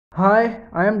Hi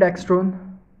I am डेक्स्ट्रोन।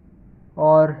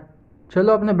 और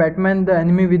चलो अपने Batman the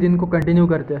enemy with in को कंटिन्यू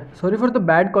करते हैं। Sorry for the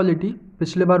bad quality,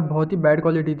 पिछले बार बहुत ही बैड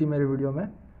क्वालिटी थी मेरे वीडियो में,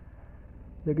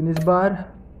 लेकिन इस बार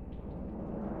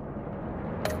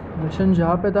मिशन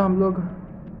जहाँ पे था हम लोग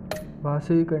वहाँ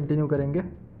से ही कंटिन्यू करेंगे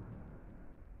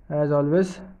as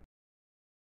always.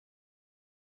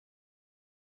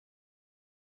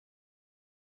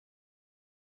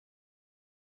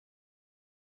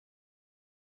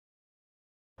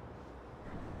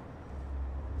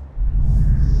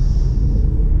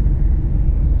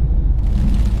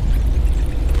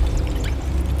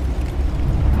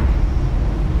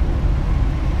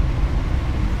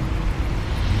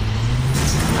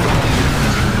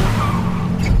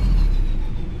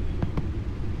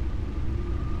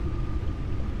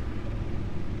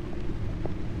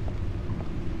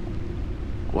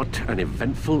 What an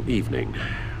eventful evening.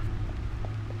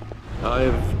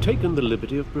 I've taken the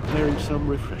liberty of preparing some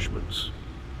refreshments.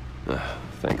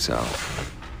 Thanks, Al.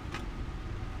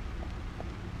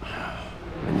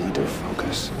 I need to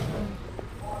focus.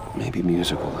 Maybe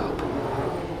music will help.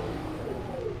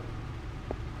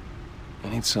 I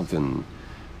need something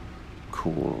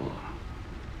cool.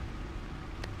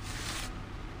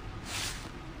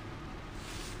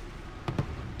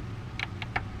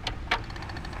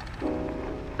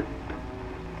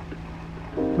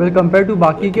 Well compare to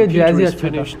बाकी के The jazz he computer is अच्छा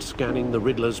था। finished scanning the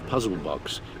Riddler's puzzle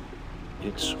box.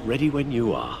 It's ready when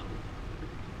you are.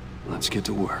 Let's get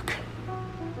to work.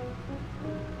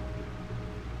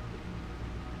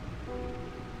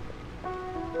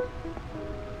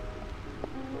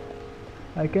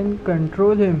 I can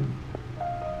control him.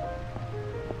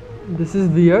 This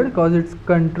is weird cause its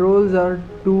controls are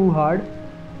too hard.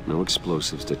 No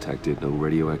explosives detected, no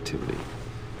radioactivity.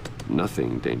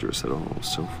 Nothing dangerous at all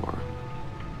so far.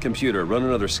 Computer, run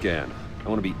another scan. I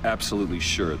want to be absolutely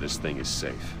sure this thing is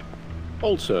safe.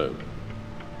 Also,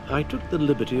 I took the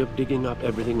liberty of digging up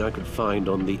everything I could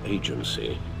find on the agency.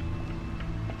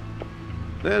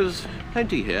 There's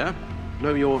plenty here.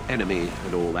 Know your enemy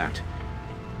and all that.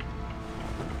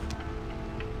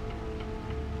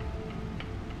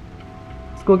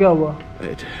 इसको क्या हुआ?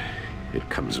 It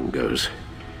comes and goes.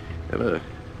 Ever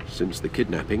since the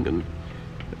kidnapping and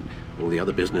all the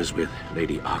other business with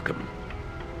Lady Arkham.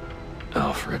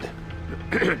 Alfred.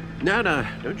 No,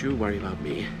 don't you worry about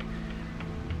me.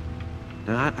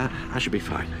 No, I should be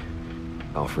fine.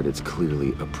 Alfred, it's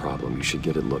clearly a problem. You should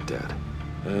get it looked at.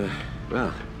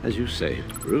 Well, as you say,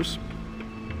 Bruce,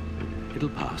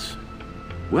 it'll pass.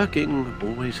 Working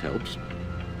always helps.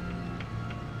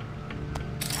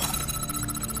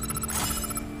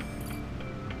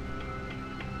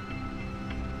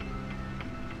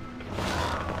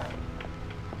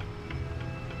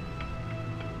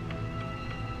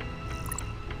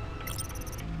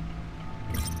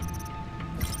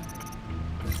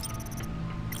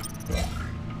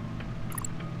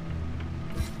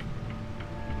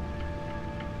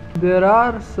 There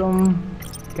are some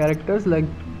characters like,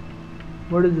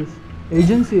 what is this?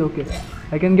 Agency, okay.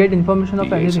 I can get information of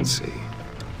The anything. agency.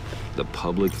 The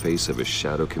public face of a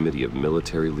shadow committee of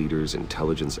military leaders,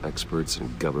 intelligence experts,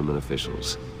 and government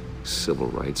officials. Civil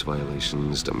rights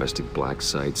violations, domestic black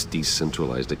sites,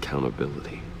 decentralized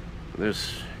accountability. There's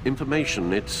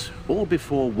information. It's all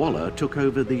before Waller took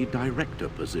over the director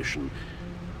position.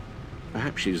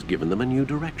 Perhaps she's given them a new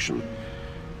direction.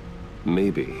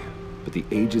 Maybe, but the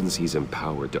agency's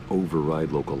empowered to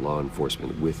override local law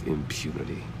enforcement with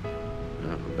impunity.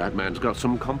 Batman's got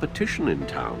some competition in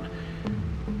town.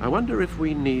 I wonder if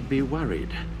we need be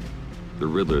worried. The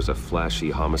Riddler's a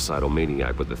flashy homicidal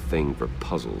maniac with a thing for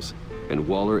puzzles, and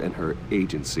Waller and her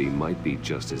agency might be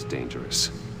just as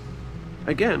dangerous.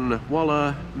 Again,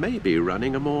 Waller may be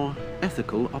running a more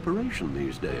ethical operation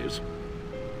these days.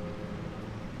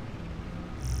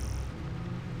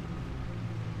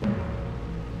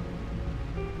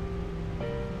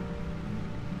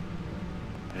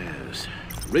 Yes,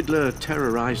 Riddler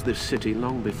terrorized this city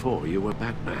long before you were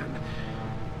Batman.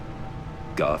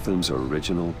 Gotham's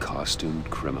original costumed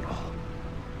criminal.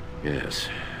 Yes,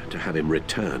 to have him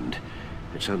returned,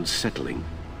 it's unsettling.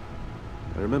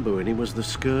 I remember when he was the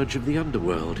scourge of the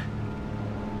underworld.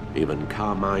 Even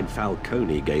Carmine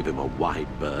Falcone gave him a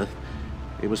wide berth.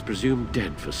 He was presumed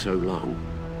dead for so long.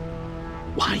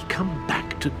 Why come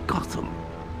back to Gotham?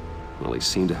 Well, he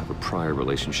seemed to have a prior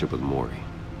relationship with Mori.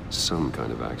 Some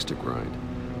kind of axe to grind.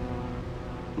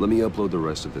 Let me upload the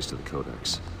rest of this to the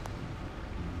Codex.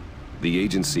 The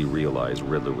agency realized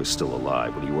Riddler was still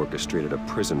alive when he orchestrated a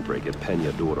prison break at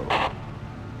Peña Duro.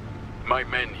 My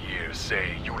men here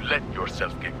say you let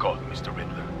yourself get caught, Mr.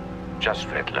 Riddler. Just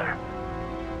Riddler.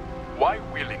 Why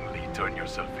willingly turn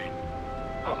yourself in?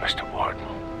 Oh, Mr.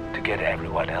 Warden, to get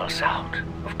everyone else out,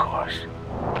 of course.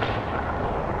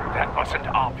 That wasn't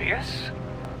obvious.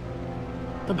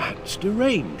 The man's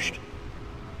deranged.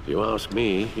 If you ask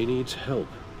me, he needs help.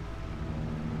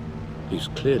 He's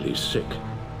clearly sick.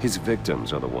 His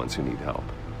victims are the ones who need help.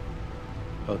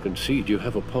 I'll concede you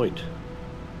have a point.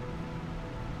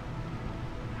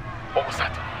 What was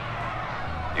that?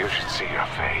 You should see your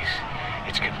face.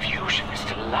 Its confusion is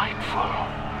delightful.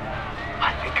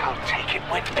 I think I'll take it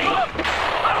with me.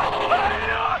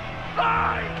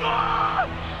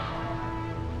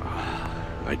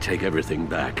 I take everything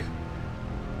back.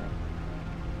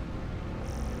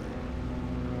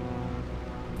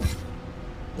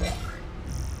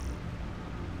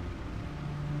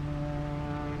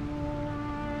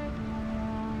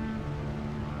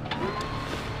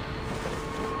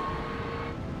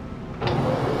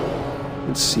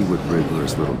 Let's see what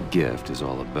Riddler's little gift is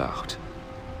all about.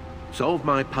 Solve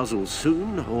my puzzle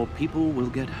soon, or people will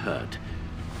get hurt.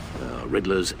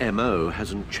 Riddler's MO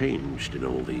hasn't changed in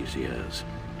all these years.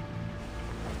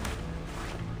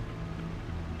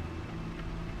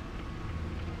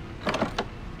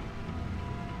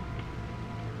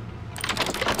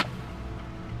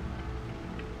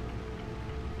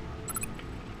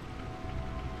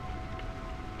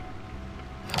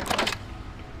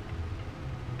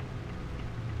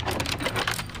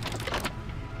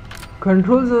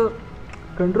 Controls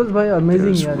भाई amazing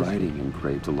There's यार. writing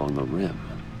engraved along the rim.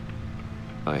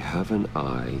 I have an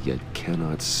eye, yet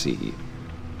cannot see.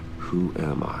 Who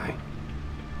am I?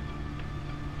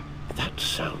 That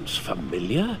sounds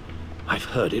familiar. I've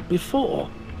heard it before.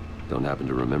 Don't happen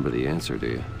to remember the answer, do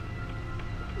you?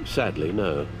 Sadly,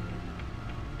 no.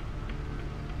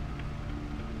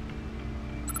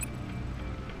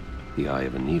 The eye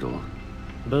of a needle.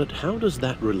 But how does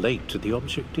that relate to the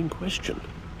object in question?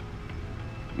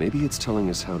 Maybe it's telling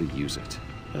us how to use it.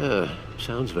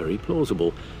 Sounds very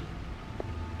plausible.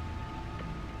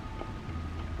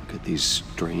 Look at these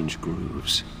strange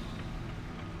grooves.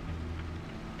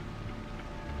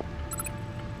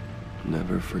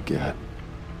 Never forget.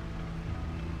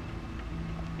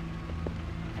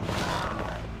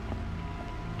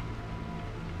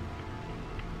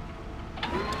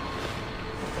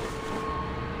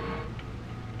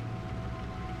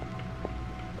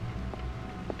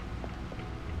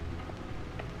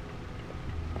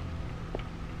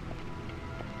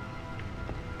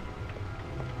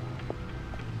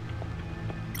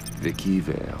 Vicky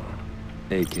Vale,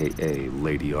 aka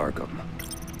Lady Arkham,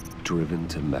 driven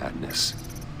to madness,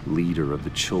 leader of the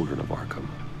Children of Arkham.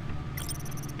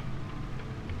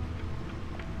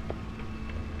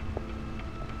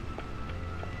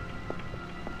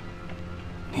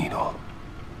 Needle.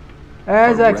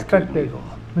 As A expected. record needle.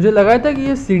 मुझे लगा था कि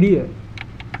ये सीढ़ी है.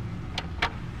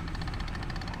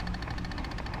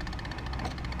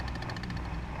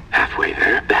 Halfway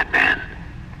there, Batman.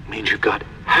 Means you've got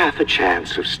half a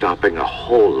chance of stopping a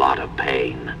whole lot of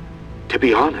pain. To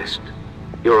be honest,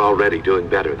 you're already doing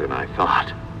better than I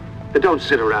thought. But don't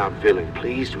sit around feeling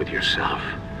pleased with yourself.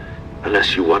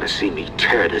 Unless you want to see me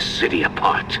tear this city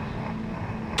apart.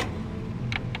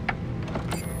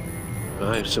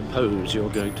 I suppose you're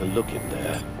going to look in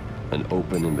there. An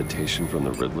open invitation from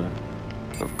the Riddler?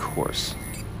 Of course.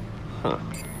 Huh.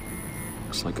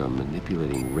 Looks like I'm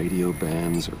manipulating radio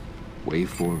bands or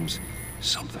waveforms.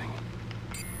 Something.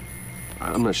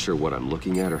 I'm not sure what I'm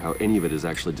looking at or how any of it is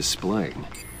actually displaying.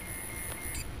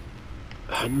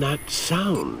 And that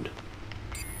sound.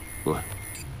 What?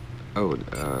 Oh,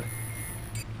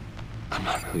 I'm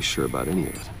not really sure about any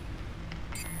of it.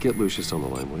 Get Lucius on the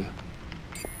line, will you?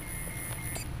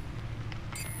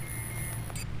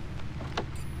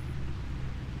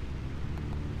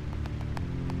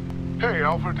 Hey,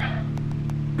 Alfred.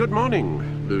 Good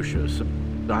morning, Lucius.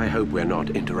 I hope we're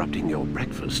not interrupting your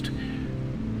breakfast.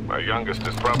 My youngest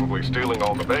is probably stealing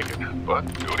all the bacon, but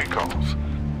duty calls.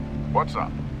 What's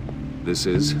up? This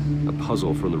is a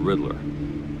puzzle from the Riddler.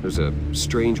 There's a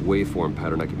strange waveform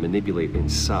pattern I can manipulate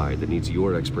inside that needs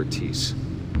your expertise.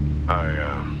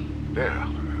 Yeah,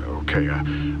 okay.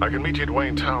 I can meet you at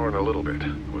Wayne Tower in a little bit.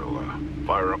 We'll,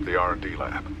 fire up the R&D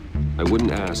lab. I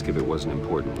wouldn't ask if it wasn't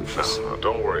important, Lucius. No,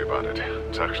 don't worry about it.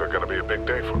 It's actually gonna be a big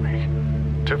day for me.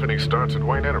 Tiffany starts at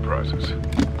Wayne Enterprises.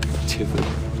 Tiffany?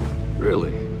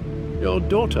 Really? Your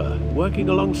daughter working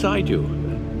alongside you.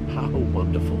 How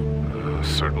wonderful.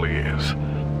 Certainly is.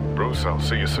 Bruce, I'll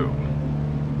see you soon.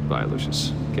 Bye,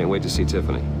 Lucius. Can't wait to see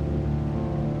Tiffany.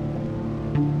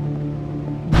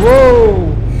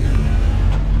 Whoa!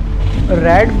 A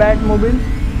rad Batmobile?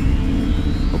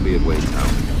 I'll be at Wayne Tower.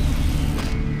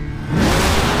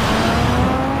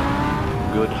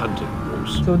 Good hunting,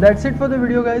 Bruce. So that's it for the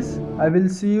video, guys. I will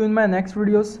see you in my next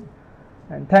videos,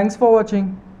 and thanks for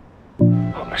watching.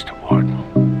 Oh, Mr.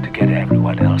 Warden, to get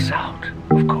everyone else out,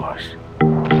 of course.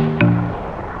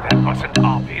 That wasn't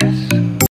obvious.